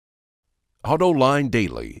AutoLine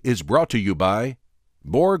Daily is brought to you by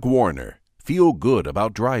Borg Warner. Feel good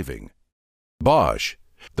about driving. Bosch.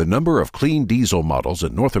 The number of clean diesel models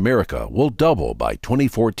in North America will double by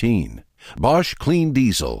 2014. Bosch Clean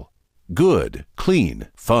Diesel. Good, clean,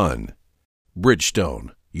 fun.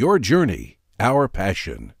 Bridgestone. Your journey, our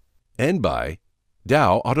passion. And by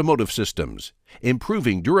Dow Automotive Systems.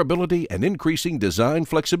 Improving durability and increasing design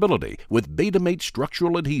flexibility with Betamate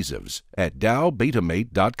structural adhesives at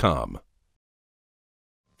dowbetamate.com.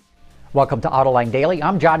 Welcome to AutoLine Daily.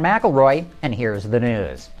 I'm John McElroy, and here's the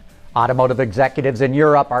news. Automotive executives in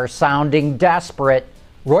Europe are sounding desperate.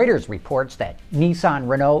 Reuters reports that Nissan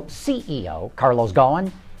Renault CEO Carlos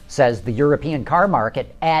Ghosn says the European car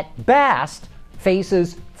market, at best,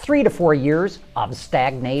 faces 3 to 4 years of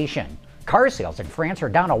stagnation. Car sales in France are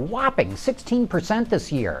down a whopping 16%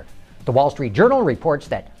 this year. The Wall Street Journal reports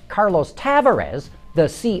that Carlos Tavares, the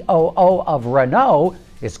COO of Renault,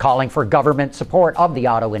 is calling for government support of the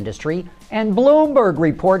auto industry, and Bloomberg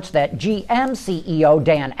reports that GM CEO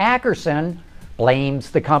Dan Akerson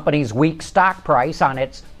blames the company's weak stock price on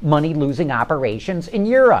its money-losing operations in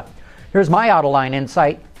Europe. Here's my AutoLine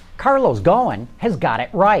insight. Carlos Ghosn has got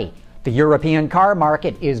it right. The European car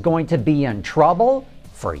market is going to be in trouble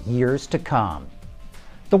for years to come.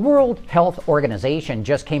 The World Health Organization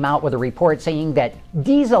just came out with a report saying that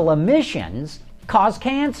diesel emissions cause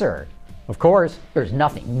cancer. Of course, there's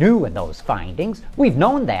nothing new in those findings. We've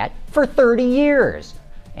known that for 30 years.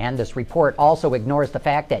 And this report also ignores the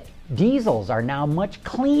fact that diesels are now much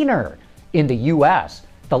cleaner. In the U.S.,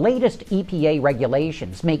 the latest EPA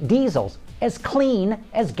regulations make diesels as clean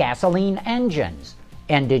as gasoline engines.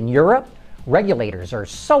 And in Europe, regulators are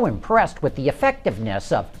so impressed with the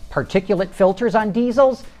effectiveness of particulate filters on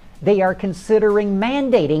diesels, they are considering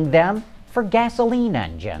mandating them for gasoline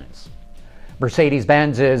engines.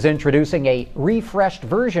 Mercedes-Benz is introducing a refreshed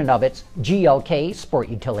version of its GLK sport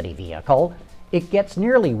utility vehicle. It gets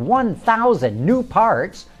nearly 1,000 new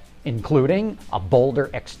parts, including a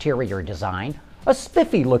bolder exterior design, a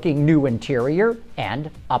spiffy-looking new interior,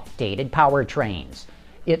 and updated powertrains.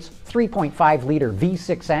 Its 3.5-liter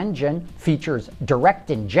V6 engine features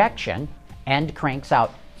direct injection and cranks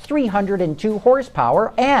out 302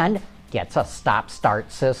 horsepower and gets a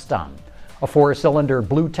stop-start system. A 4-cylinder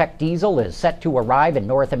BlueTech diesel is set to arrive in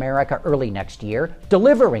North America early next year,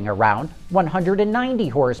 delivering around 190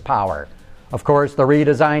 horsepower. Of course, the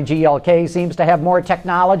redesigned GLK seems to have more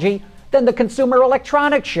technology than the Consumer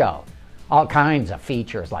Electronics Show. All kinds of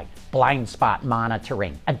features like blind spot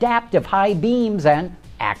monitoring, adaptive high beams, and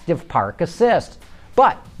active park assist.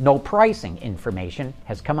 But no pricing information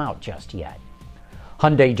has come out just yet.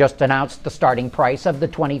 Hyundai just announced the starting price of the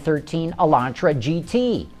 2013 Elantra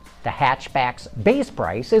GT. The hatchback's base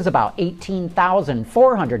price is about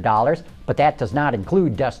 $18,400, but that does not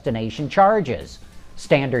include destination charges.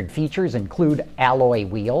 Standard features include alloy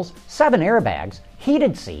wheels, 7 airbags,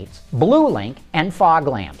 heated seats, BlueLink, and fog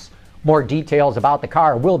lamps. More details about the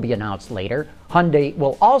car will be announced later. Hyundai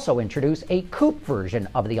will also introduce a coupe version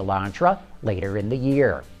of the Elantra later in the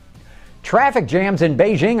year. Traffic jams in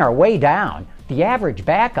Beijing are way down. The average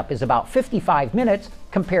backup is about 55 minutes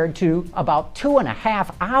compared to about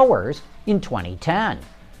 2.5 hours in 2010.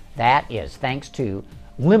 That is thanks to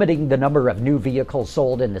limiting the number of new vehicles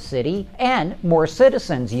sold in the city and more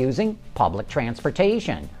citizens using public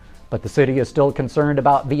transportation. But the city is still concerned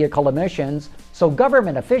about vehicle emissions, so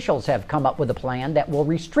government officials have come up with a plan that will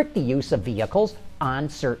restrict the use of vehicles on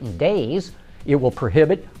certain days. It will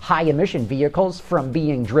prohibit high-emission vehicles from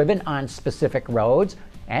being driven on specific roads,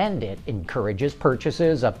 and it encourages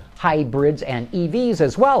purchases of hybrids and EVs,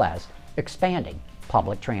 as well as expanding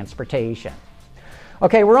public transportation.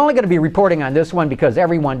 Okay, we're only going to be reporting on this one because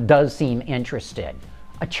everyone does seem interested.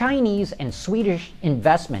 A Chinese and Swedish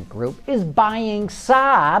investment group is buying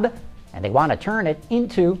Saab, and they want to turn it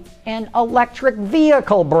into an electric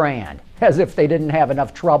vehicle brand, as if they didn't have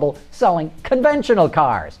enough trouble selling conventional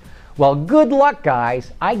cars. Well, good luck,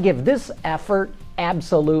 guys. I give this effort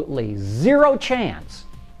absolutely zero chance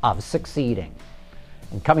of succeeding.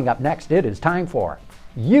 And coming up next, it is time for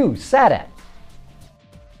You Said It.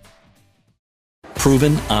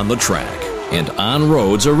 Proven on the track and on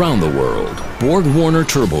roads around the world, BorgWarner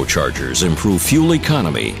turbochargers improve fuel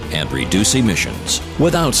economy and reduce emissions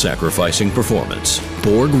without sacrificing performance.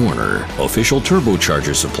 BorgWarner, official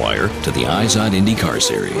turbocharger supplier to the Izod IndyCar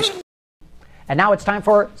Series. And now it's time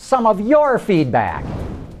for some of your feedback.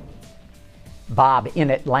 Bob in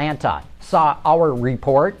Atlanta saw our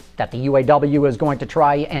report that the UAW is going to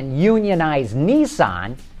try and unionize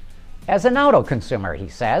Nissan. As an auto consumer, he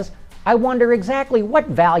says, I wonder exactly what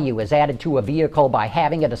value is added to a vehicle by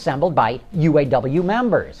having it assembled by UAW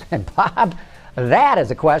members. And Bob, that is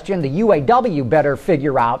a question the UAW better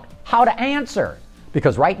figure out how to answer.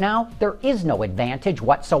 Because right now, there is no advantage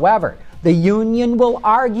whatsoever. The union will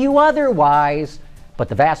argue otherwise, but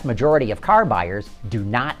the vast majority of car buyers do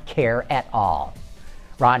not care at all.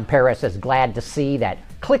 Ron Paris is glad to see that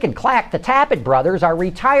Click and Clack, the Tappet brothers, are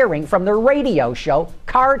retiring from their radio show,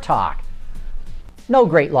 Car Talk. No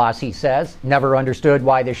great loss, he says. Never understood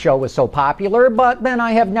why the show was so popular, but then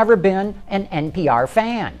I have never been an NPR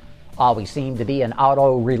fan. Always seemed to be an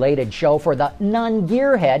auto-related show for the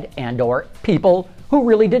non-gearhead and or people who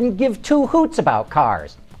really didn't give two hoots about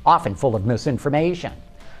cars, often full of misinformation.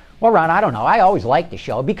 Well, Ron, I don't know. I always liked the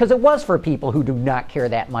show because it was for people who do not care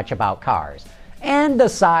that much about cars. And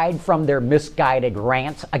aside from their misguided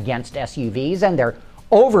rants against SUVs and their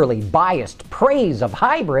overly biased praise of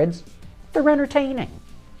hybrids, they're entertaining.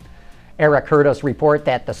 Eric heard us report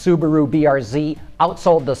that the Subaru BRZ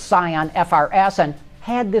outsold the Scion FRS and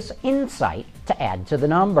had this insight to add to the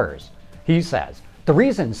numbers. He says, the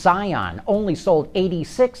reason Scion only sold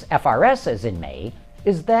 86 FRSs in May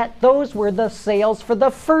is that those were the sales for the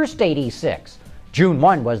first 86. June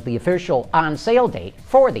 1 was the official on-sale date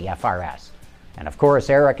for the FRS. And of course,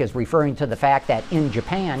 Eric is referring to the fact that in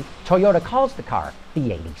Japan, Toyota calls the car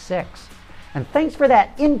the 86. And thanks for that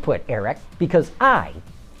input, Eric, because I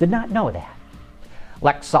did not know that.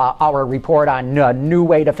 Lex saw our report on a new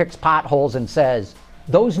way to fix potholes and says,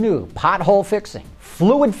 those new pothole fixing,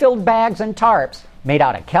 fluid-filled bags and tarps made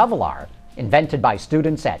out of Kevlar, invented by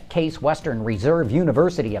students at Case Western Reserve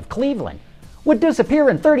University of Cleveland, would disappear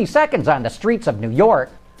in 30 seconds on the streets of New York.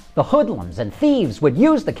 The hoodlums and thieves would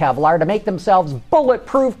use the Kevlar to make themselves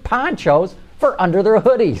bulletproof ponchos for under their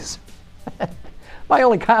hoodies. My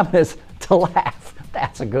only comment is to laugh.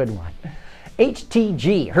 That's a good one.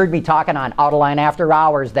 HTG heard me talking on Autoline After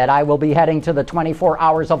Hours that I will be heading to the 24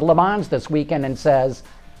 Hours of Le Mans this weekend and says,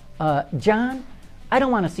 John, I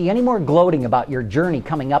don't want to see any more gloating about your journey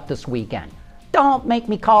coming up this weekend. Don't make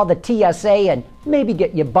me call the TSA and maybe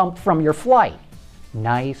get you bumped from your flight.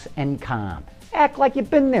 Nice and calm. Act like you've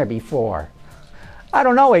been there before. I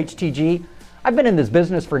don't know, HTG. I've been in this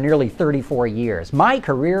business for nearly 34 years. My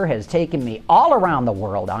career has taken me all around the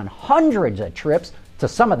world on hundreds of trips to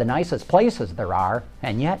some of the nicest places there are,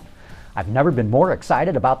 and yet I've never been more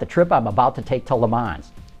excited about the trip I'm about to take to Le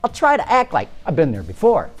Mans. I'll try to act like I've been there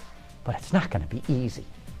before, but it's not going to be easy.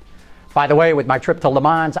 By the way, with my trip to Le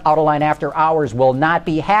Mans, Autoline After Hours will not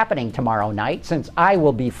be happening tomorrow night since I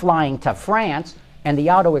will be flying to France and the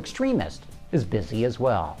Auto Extremist is busy as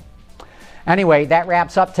well. Anyway, that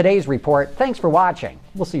wraps up today's report. Thanks for watching.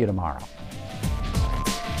 We'll see you tomorrow.